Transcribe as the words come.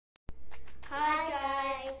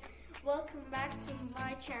welcome back to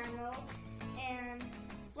my channel. And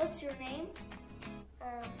what's your name?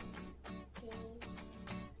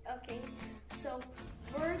 Okay, so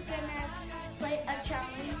we're gonna play a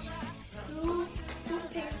challenge. Who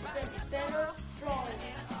paints the better drawing?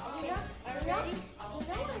 Okay, are you ready?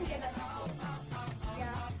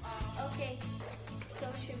 Yeah. Okay. So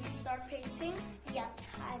should we start painting? Yep,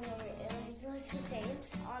 I know it is to paint.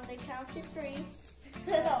 On the count of 3.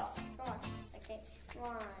 Come on. Okay.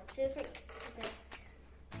 1, 2, 3. Okay.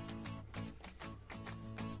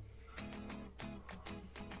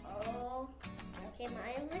 Oh. Okay,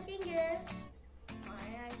 mine's looking good.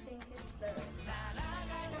 Mine, I think, is better.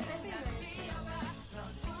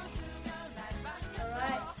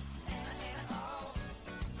 Alright.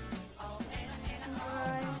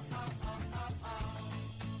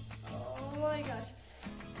 Oh my gosh.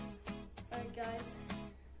 Alright, guys.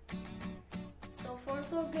 So far,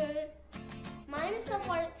 so good. Mine is so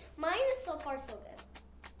far so good.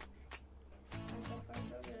 So far,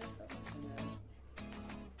 so good. So far, so good.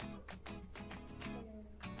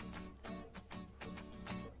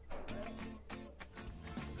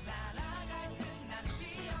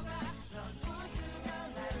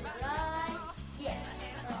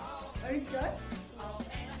 Are you done?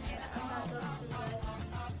 I'm not done too, guys.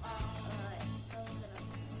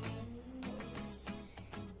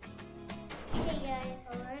 Okay, guys.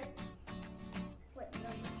 Alright. Wait, no,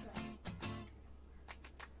 this way.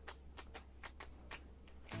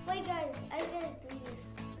 Wait, guys, I gotta do this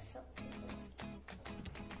something.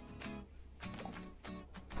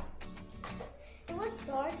 It was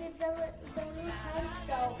dark in the meantime,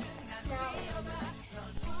 so now.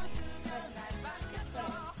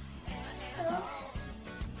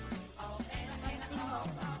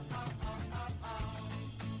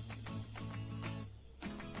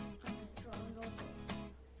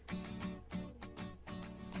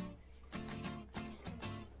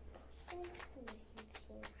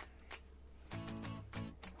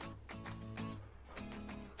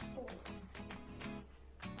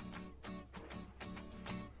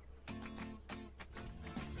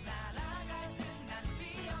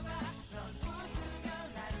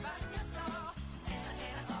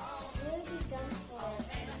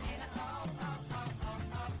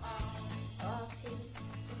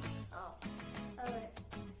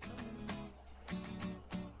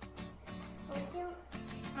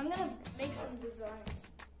 I'm gonna make some designs.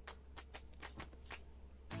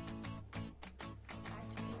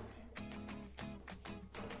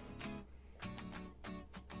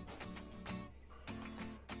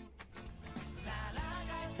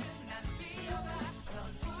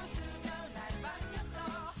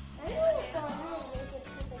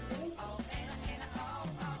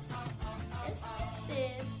 Yes, you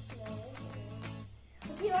did.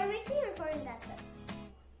 Okay, we're making a recording that side.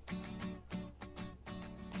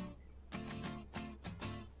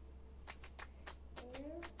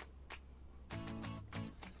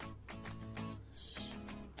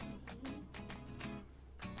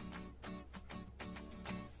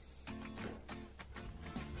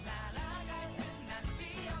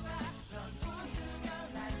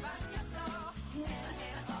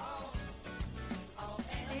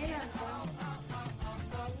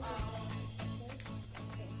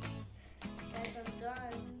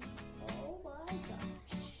 Done. Oh my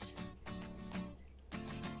gosh.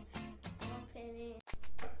 I'm painting.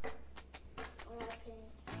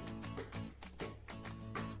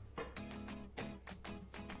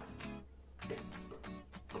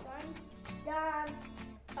 Done.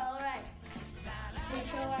 Alright. Should we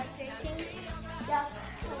show our paintings? Yep.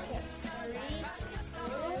 Okay. 3,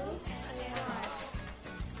 2, 1.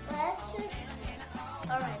 Let's just.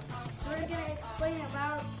 Alright. So we're gonna explain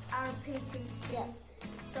about our paintings today. Yeah.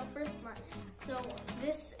 So first one. So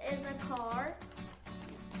this is a car.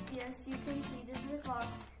 Yes, you can see this is a car.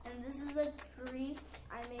 And this is a tree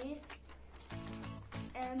I made.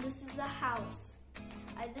 And this is a house.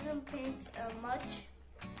 I didn't paint much.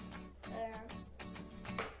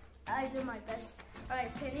 I did my best.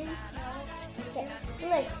 Alright, painting. Okay.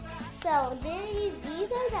 Look. So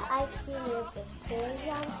these are the ice cream with the cherries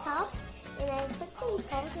on tops. And I put some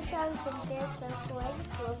pumpkins on some there so cool. I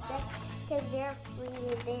just love that because they're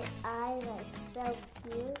free. Their eyes are so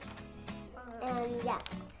cute. And yeah,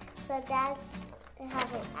 so that's how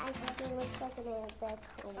the ice cream looks like and they're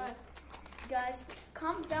cool. Guys,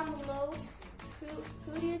 comment down below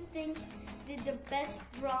who do you think did the best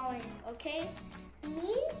drawing, okay?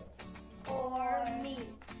 Me Or me?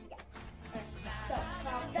 Yeah. So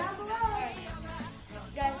comment down below.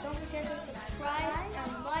 Guys, don't forget to subscribe